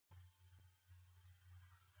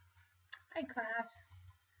Hi class.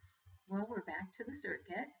 Well, we're back to the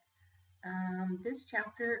circuit. This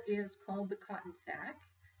chapter is called The Cotton Sack,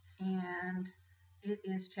 and it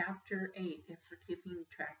is chapter 8 if we're keeping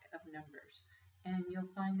track of numbers. And you'll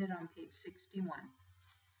find it on page 61.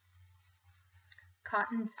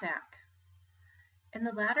 Cotton Sack. In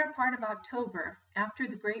the latter part of October, after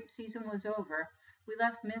the grape season was over, we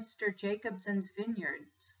left Mr. Jacobson's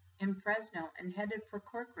vineyards in Fresno and headed for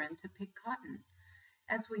Corcoran to pick cotton.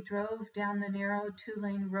 As we drove down the narrow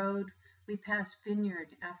two-lane road, we passed vineyard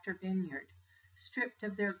after vineyard. Stripped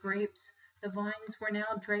of their grapes, the vines were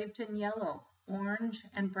now draped in yellow, orange,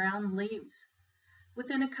 and brown leaves.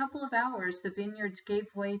 Within a couple of hours, the vineyards gave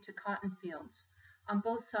way to cotton fields. On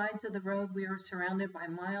both sides of the road, we were surrounded by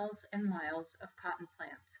miles and miles of cotton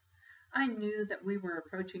plants. I knew that we were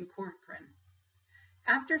approaching Corcoran.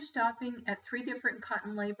 After stopping at 3 different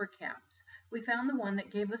cotton labor camps, we found the one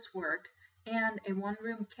that gave us work and a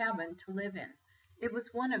one-room cabin to live in. It was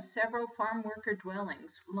one of several farm worker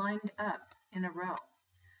dwellings lined up in a row.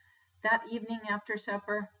 That evening after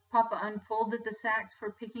supper, Papa unfolded the sacks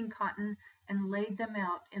for picking cotton and laid them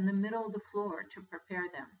out in the middle of the floor to prepare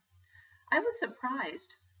them. I was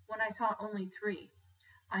surprised when I saw only 3.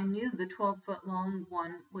 I knew the 12-foot-long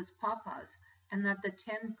one was Papa's and that the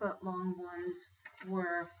 10-foot-long ones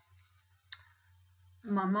were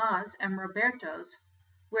Mama's and Roberto's.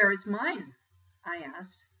 "Where is mine?" I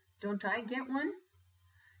asked. "Don't I get one?"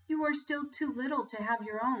 "You are still too little to have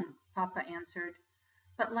your own," Papa answered.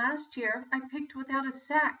 "But last year I picked without a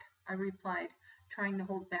sack," I replied, trying to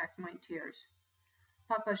hold back my tears.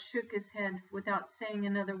 Papa shook his head without saying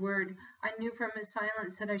another word. I knew from his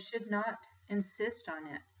silence that I should not insist on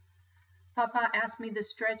it. Papa asked me to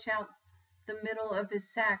stretch out the middle of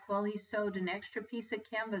his sack while he sewed an extra piece of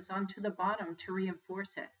canvas onto the bottom to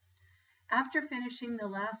reinforce it. After finishing the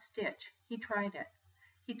last stitch, he tried it.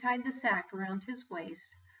 He tied the sack around his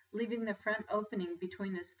waist, leaving the front opening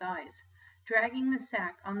between his thighs. Dragging the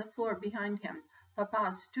sack on the floor behind him,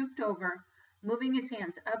 Papa stooped over, moving his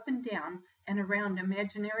hands up and down and around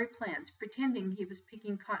imaginary plants, pretending he was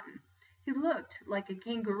picking cotton. He looked like a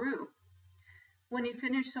kangaroo. When he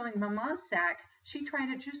finished sewing Mama's sack, she tried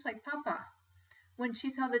it just like Papa. When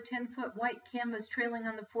she saw the 10-foot white canvas trailing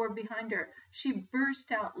on the floor behind her, she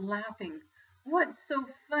burst out laughing. "What's so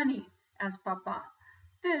funny?" asked Papa.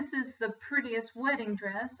 "This is the prettiest wedding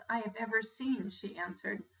dress I have ever seen," she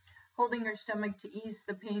answered, holding her stomach to ease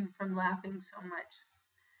the pain from laughing so much.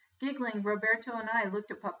 Giggling, Roberto and I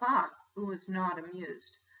looked at Papa, who was not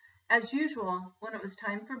amused. As usual, when it was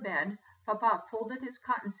time for bed, Papa folded his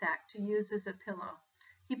cotton sack to use as a pillow.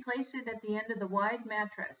 He placed it at the end of the wide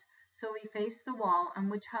mattress, so he faced the wall on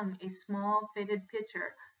which hung a small faded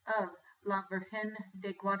picture of La Virgen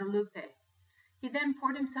de Guadalupe. He then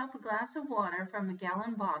poured himself a glass of water from a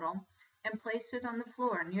gallon bottle and placed it on the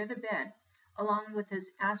floor near the bed, along with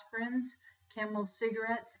his aspirins, Camel's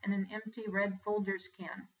cigarettes, and an empty red Folgers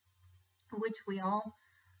can, which we all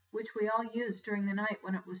used during the night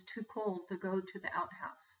when it was too cold to go to the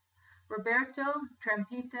outhouse. Roberto,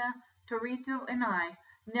 Trampita, Torito, and I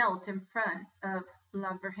knelt in front of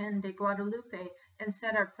La Virgen de Guadalupe and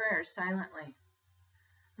said our prayers silently.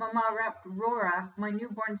 Mama wrapped Rora, my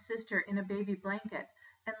newborn sister, in a baby blanket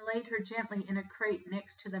and laid her gently in a crate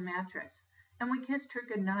next to the mattress, and we kissed her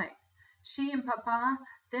good night. She and Papa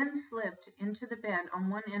then slipped into the bed on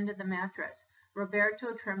one end of the mattress.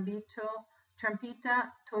 Roberto,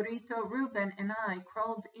 Trampita, Torito, Ruben, and I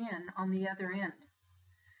crawled in on the other end.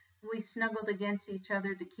 We snuggled against each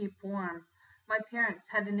other to keep warm. My parents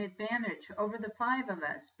had an advantage over the 5 of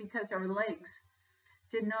us because our legs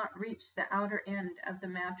did not reach the outer end of the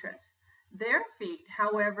mattress. Their feet,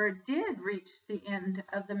 however, did reach the end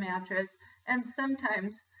of the mattress, and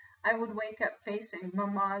sometimes I would wake up facing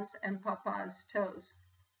Mama's and Papa's toes.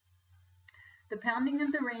 The pounding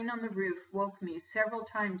of the rain on the roof woke me several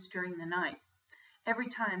times during the night. Every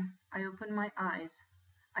time I opened my eyes,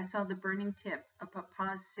 I saw the burning tip of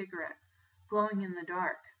Papa's cigarette glowing in the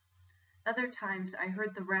dark. Other times I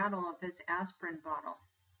heard the rattle of his aspirin bottle.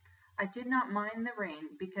 I did not mind the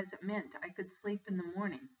rain because it meant I could sleep in the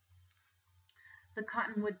morning. The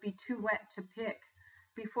cotton would be too wet to pick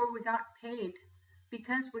because we got paid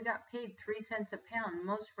 3 cents a pound.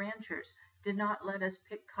 Most ranchers did not let us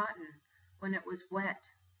pick cotton when it was wet.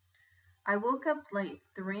 I woke up late.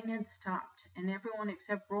 The rain had stopped, and everyone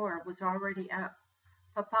except Roar was already up.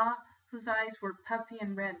 Papa, whose eyes were puffy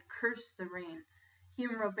and red, cursed the rain. He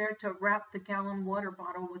and Roberto wrapped the gallon water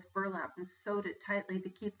bottle with burlap and sewed it tightly to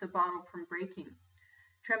keep the bottle from breaking.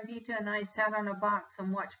 Trampita and I sat on a box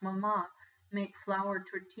and watched Mama make flour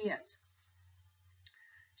tortillas.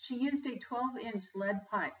 She used a 12-inch lead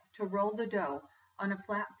pipe to roll the dough on a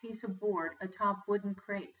flat piece of board atop wooden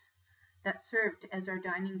crates that served as our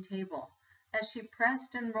dining table. As she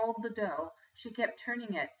pressed and rolled the dough, she kept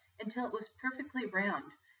turning it until it was perfectly round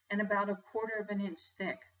and about a quarter of an inch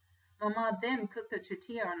thick. Mama then cooked the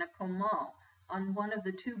tortilla on a comal on one of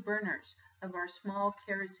the 2 burners of our small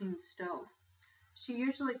kerosene stove. She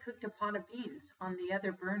usually cooked a pot of beans on the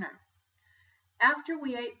other burner. After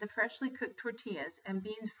we ate the freshly cooked tortillas and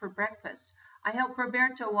beans for breakfast, I helped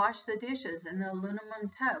Roberto wash the dishes in the aluminum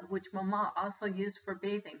tub which Mama also used for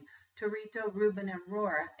bathing Torito, Ruben, and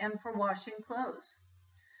Rora, and for washing clothes.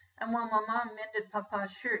 And while Mama mended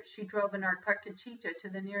Papa's shirt, she drove in our carcachita to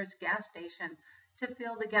the nearest gas station to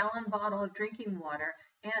fill the gallon bottle of drinking water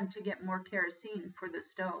and to get more kerosene for the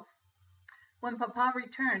stove. When Papa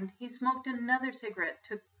returned, he smoked another cigarette,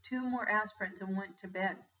 took 2 more aspirins, and went to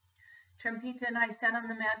bed. Trampita and I sat on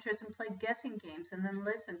the mattress and played guessing games and then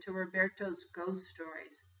listened to Roberto's ghost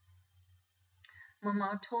stories.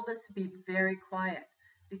 Mama told us to be very quiet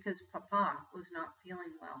because Papa was not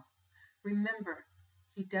feeling well. Remember,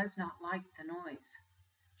 he does not like the noise,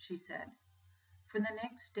 she said. For the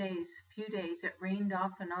next few days, it rained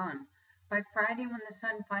off and on. By Friday, when the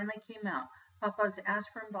sun finally came out, Papa's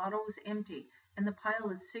aspirin bottle was empty, and the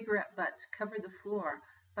pile of cigarette butts covered the floor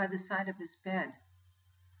by the side of his bed.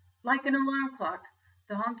 Like an alarm clock,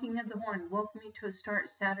 the honking of the horn woke me to a start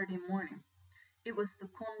Saturday morning. It was the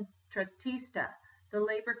contratista, the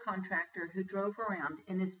labor contractor, who drove around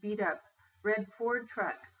in his beat-up red Ford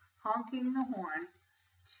truck, honking the horn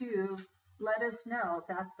to let us know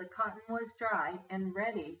that the cotton was dry and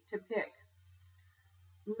ready to pick.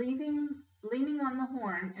 Leaning on the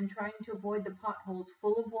horn and trying to avoid the potholes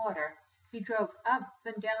full of water, he drove up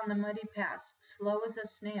and down the muddy paths, slow as a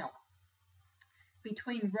snail.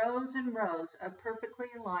 Between rows and rows of perfectly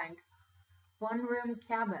aligned one-room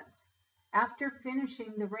cabins. After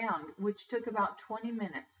finishing the round, which took about 20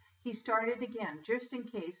 minutes, he started again, just in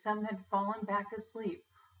case some had fallen back asleep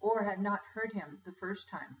or had not heard him the first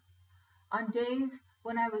time. On days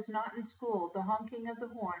when I was not in school, the honking of the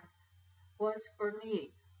horn was for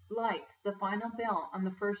me like the final bell on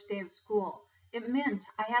the first day of school. It meant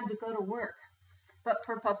I had to go to work. But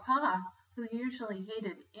for Papa, who usually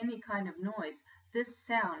hated any kind of noise, this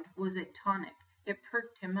sound was a tonic. It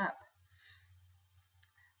perked him up.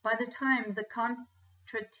 By the time the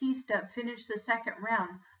contratista finished the second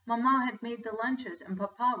round, Mama had made the lunches and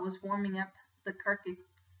Papa was warming up the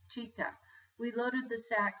carcachita. We loaded the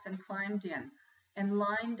sacks and climbed in and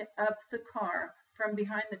lined up the car from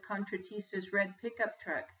behind the contratista's red pickup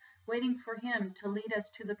truck, waiting for him to lead us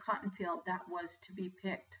to the cotton field that was to be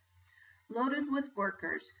picked. Loaded with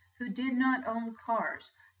workers who did not own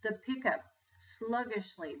cars, the pickup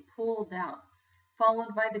sluggishly pulled out,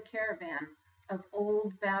 followed by the caravan of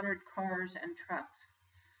old battered cars and trucks.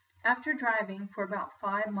 After driving for about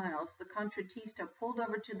 5 miles, the contratista pulled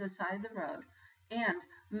over to the side of the road and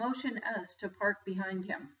motioned us to park behind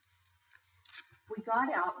him. He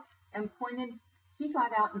got out and pointed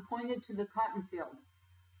to the cotton field.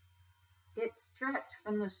 It stretched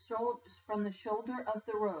from the shoulder of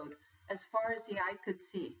the road as far as the eye could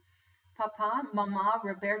see. Papa, Mama,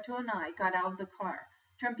 Roberto, and I got out of the car.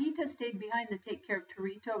 Trampita stayed behind to take care of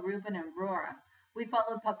Torito, Ruben, and Rora. We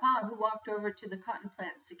followed Papa, who walked over to the cotton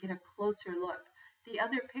plants to get a closer look. The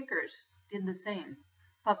other pickers did the same.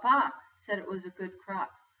 Papa said it was a good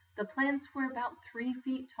crop. The plants were about 3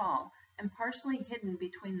 feet tall, and partially hidden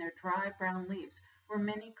between their dry brown leaves were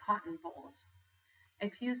many cotton bolls. A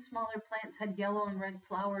few smaller plants had yellow and red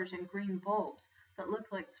flowers and green bulbs that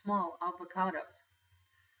looked like small avocados.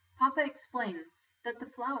 Papa explained that the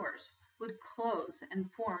flowers would close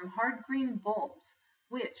and form hard green bulbs,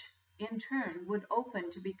 which, in turn, would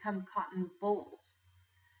open to become cotton bolls.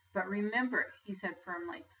 But remember, he said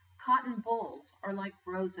firmly, cotton bolls are like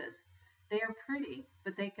roses. They are pretty,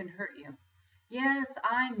 but they can hurt you. Yes,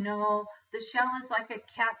 I know. The shell is like a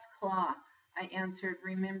cat's claw, I answered,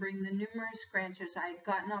 remembering the numerous scratches I had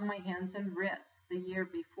gotten on my hands and wrists the year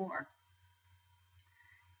before.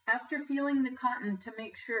 After feeling the cotton to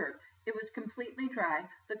make sure it was completely dry,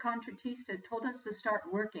 the contratista told us to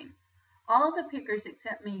start working. All the pickers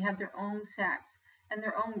except me had their own sacks and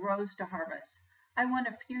their own rows to harvest. I went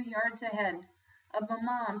a few yards ahead of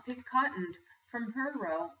Mama and picked cotton from her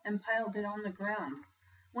row and piled it on the ground.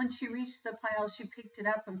 When she reached the pile, she picked it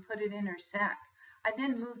up and put it in her sack. I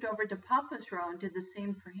then moved over to Papa's row and did the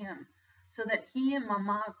same for him, so that he and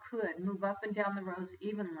Mama could move up and down the rows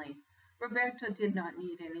evenly. Roberto did not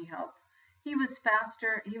need any help. He was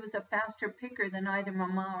a faster picker than either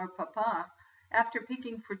Mama or Papa. After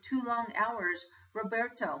picking for 2 long hours,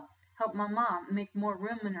 Roberto helped Mama make more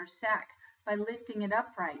room in her sack by lifting it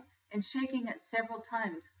upright and shaking it several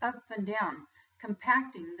times up and down,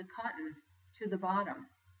 compacting the cotton to the bottom.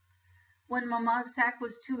 When Mama's sack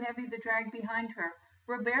was too heavy to drag behind her,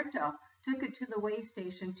 Roberto took it to the weigh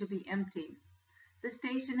station to be emptied. The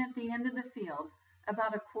station at the end of the field,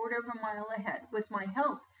 about a quarter of a mile ahead. With my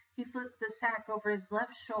help, he flipped the sack over his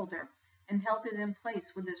left shoulder and held it in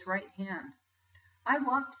place with his right hand. I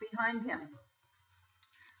walked behind him,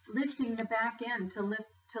 lifting the back end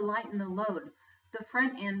to lighten the load. The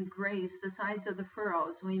front end grazed the sides of the furrow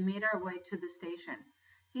as we made our way to the station.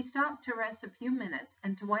 He stopped to rest a few minutes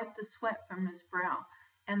and to wipe the sweat from his brow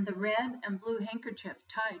and the red and blue handkerchief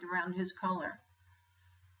tied around his collar.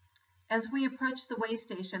 As we approached the weigh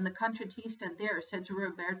station, the contratista there said to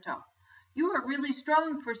Roberto, "You are really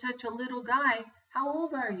strong for such a little guy. How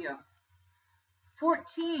old are you?"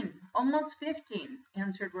 14, almost 15,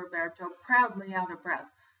 answered Roberto, proudly out of breath.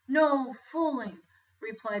 "No fooling,"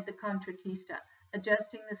 replied the contratista,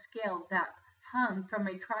 adjusting the scale that hung from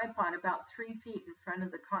a tripod about 3 feet in front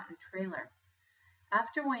of the cotton trailer.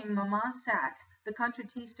 After weighing Mama's sack, the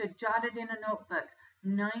contratista jotted in a notebook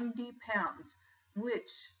 90 pounds,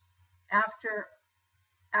 which after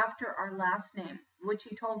our last name, which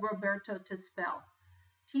he told Roberto to spell.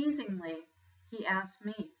 Teasingly, he asked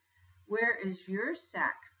me, "Where is your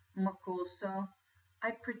sack, mocoso?"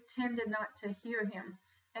 I pretended not to hear him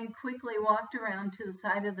and quickly walked around to the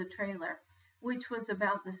side of the trailer, which was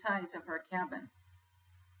about the size of our cabin.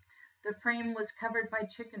 The frame was covered by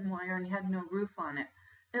chicken wire and had no roof on it.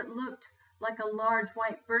 It looked like a large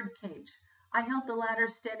white bird cage. I held the ladder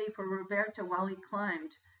steady for Roberto while he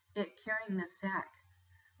climbed it, carrying the sack.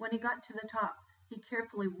 When he got to the top, he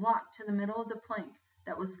carefully walked to the middle of the plank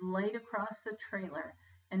that was laid across the trailer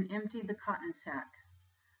and emptied the cotton sack.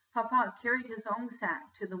 Papa carried his own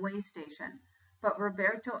sack to the weigh station, but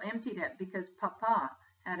Roberto emptied it because Papa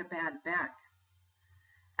had a bad back.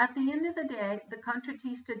 At the end of the day, the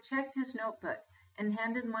contratista checked his notebook and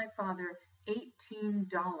handed my father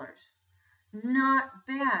 $18. "Not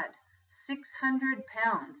bad, 600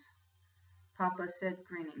 pounds, Papa said,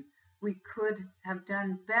 grinning. "We could have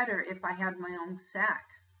done better if I had my own sack,"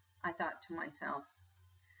 I thought to myself.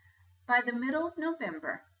 By the middle of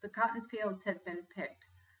November, the cotton fields had been picked.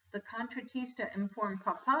 The contratista informed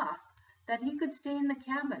Papa that he could stay in the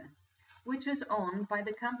cabin, which was owned by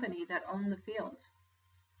the company that owned the fields,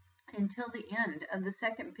 until the end of the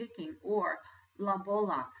second picking, or la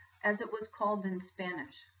bola, as it was called in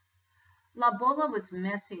Spanish. La bola was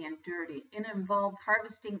messy and dirty. It involved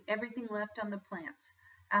harvesting everything left on the plants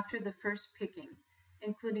after the first picking,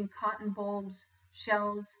 including cotton bulbs,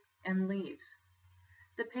 shells, and leaves.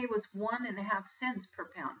 The pay was 1.5 cents per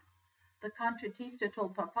pound. The contratista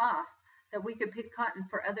told Papa that we could pick cotton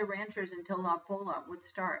for other ranchers until La Bola would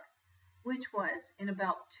start, which was in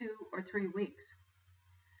about 2 or 3 weeks.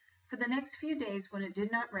 For the next few days, when it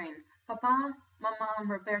did not rain, Papa, Mama, and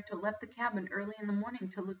Roberto left the cabin early in the morning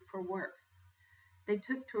to look for work. They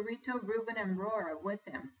took Torito, Ruben, and Rora with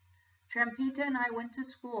them. Trampita and I went to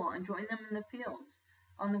school and joined them in the fields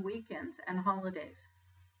on the weekends and holidays.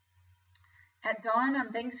 At dawn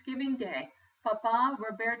on Thanksgiving Day, Papa,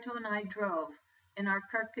 Roberto, and I drove in our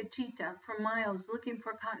carcachita for miles looking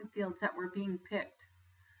for cotton fields that were being picked.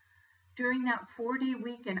 During that 4-day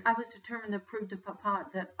weekend, I was determined to prove to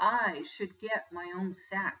Papa that I should get my own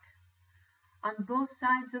sack. On both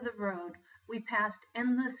sides of the road, we passed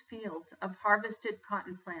endless fields of harvested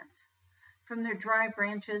cotton plants. From their dry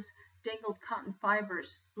branches dangled cotton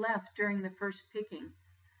fibers left during the first picking.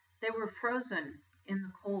 They were frozen in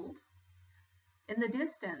the cold. In the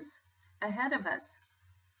distance, ahead of us,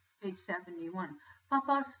 page 71,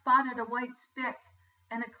 Papa spotted a white speck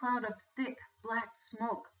and a cloud of thick black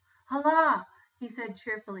smoke. "Hala!" he said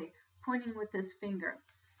cheerfully, pointing with his finger.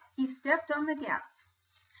 He stepped on the gas.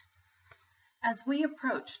 As we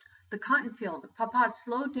approached the cotton field, Papa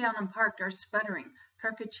slowed down and parked our sputtering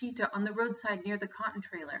carcachita on the roadside near the cotton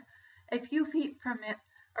trailer. A few feet from it,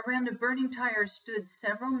 around a burning tire, stood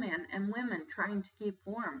several men and women trying to keep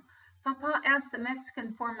warm. Papa asked the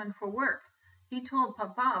Mexican foreman for work. He told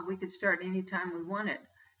Papa we could start any time we wanted,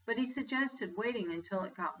 but he suggested waiting until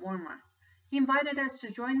it got warmer. He invited us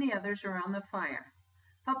to join the others around the fire.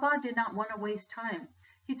 Papa did not want to waste time.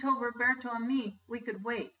 He told Roberto and me we could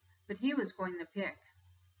wait, but he was going to pick.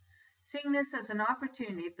 Seeing this as an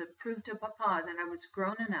opportunity to prove to Papa that I was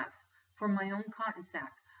grown enough for my own cotton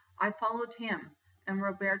sack, I followed him and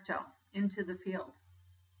Roberto into the field.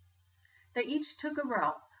 They each took a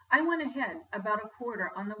row. I went ahead about a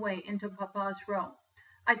quarter on the way into Papa's row.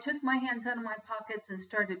 I took my hands out of my pockets and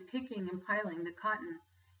started picking and piling the cotton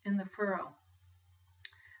in the furrow.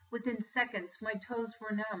 Within seconds, my toes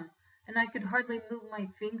were numb, and I could hardly move my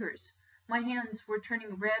fingers. My hands were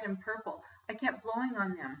turning red and purple. I kept blowing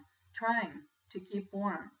on them, trying to keep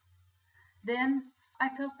warm. Then I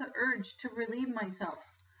felt the urge to relieve myself.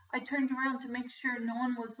 I turned around to make sure no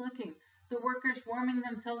one was looking. The workers warming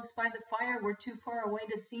themselves by the fire were too far away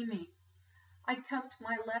to see me. I cupped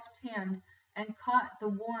my left hand and caught the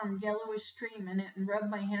warm yellowish stream in it and rubbed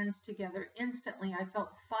my hands together. Instantly I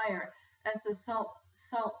felt fire as the salt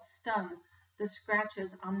stung the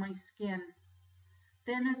scratches on my skin.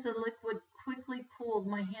 Then as the liquid quickly cooled,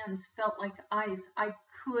 my hands felt like ice. I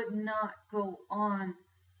could not go on.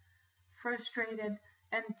 Frustrated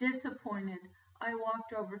and disappointed, I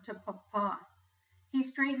walked over to Papa. He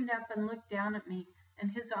straightened up and looked down at me,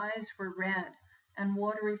 and his eyes were red and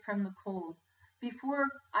watery from the cold. Before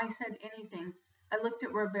I said anything, I looked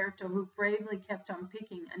at Roberto, who bravely kept on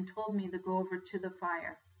picking, and told me to go over to the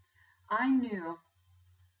fire. I knew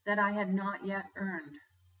that I had not yet earned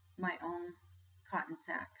my own cotton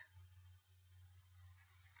sack.